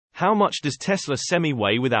How much does Tesla Semi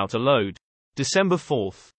weigh without a load? December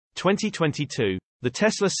 4, 2022. The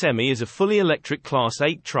Tesla Semi is a fully electric Class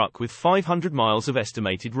 8 truck with 500 miles of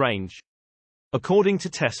estimated range. According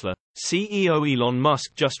to Tesla, CEO Elon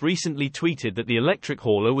Musk just recently tweeted that the electric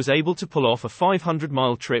hauler was able to pull off a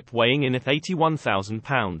 500-mile trip weighing in at 81,000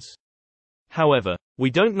 pounds. However,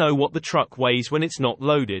 we don't know what the truck weighs when it's not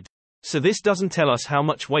loaded. So this doesn't tell us how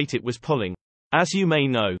much weight it was pulling. As you may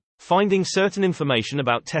know, finding certain information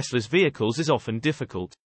about Tesla's vehicles is often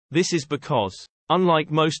difficult. This is because, unlike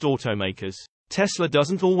most automakers, Tesla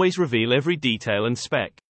doesn't always reveal every detail and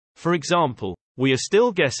spec. For example, we are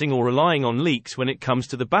still guessing or relying on leaks when it comes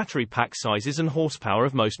to the battery pack sizes and horsepower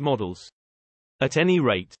of most models. At any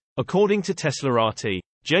rate, according to Tesla RT,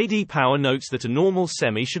 J.D. Power notes that a normal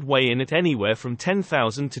Semi should weigh in at anywhere from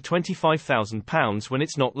 10,000 to 25,000 pounds when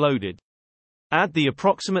it's not loaded. Add the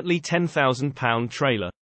approximately 10,000 pound trailer,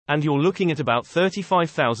 and you're looking at about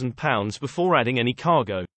 35,000 pounds before adding any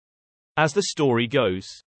cargo. As the story goes,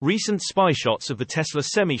 recent spy shots of the Tesla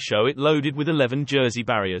Semi show it loaded with 11 Jersey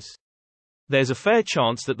barriers. There's a fair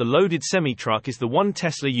chance that the loaded semi-truck is the one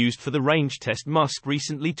Tesla used for the range test Musk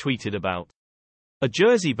recently tweeted about. A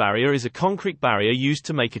Jersey barrier is a concrete barrier used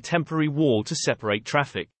to make a temporary wall to separate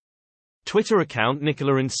traffic. Twitter account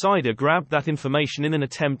Nikola Insider grabbed that information in an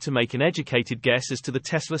attempt to make an educated guess as to the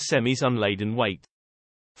Tesla Semi's unladen weight.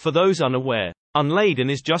 For those unaware, unladen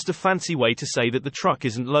is just a fancy way to say that the truck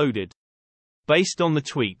isn't loaded. Based on the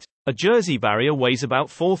tweet, a Jersey barrier weighs about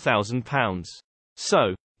 4,000 pounds.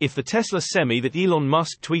 So, if the Tesla Semi that Elon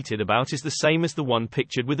Musk tweeted about is the same as the one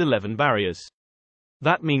pictured with 11 barriers,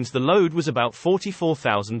 that means the load was about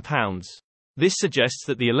 44,000 pounds. This suggests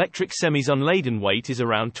that the electric Semi's unladen weight is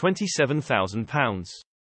around 27,000 pounds.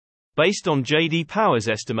 Based on J.D. Power's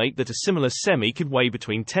estimate that a similar Semi could weigh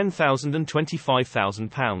between 10,000 and 25,000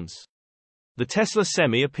 pounds. The Tesla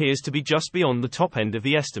Semi appears to be just beyond the top end of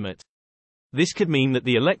the estimate. This could mean that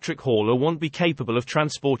the electric hauler won't be capable of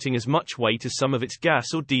transporting as much weight as some of its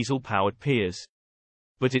gas or diesel-powered peers.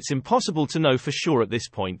 But it's impossible to know for sure at this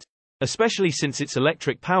point, especially since its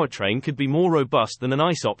electric powertrain could be more robust than an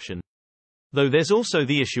ICE option. Though there's also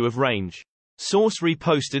the issue of range. Source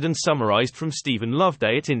reposted and summarized from Steven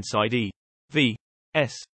Loveday at insideevs.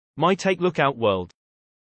 My take. Lookout world.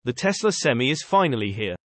 The Tesla Semi is finally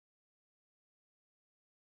here.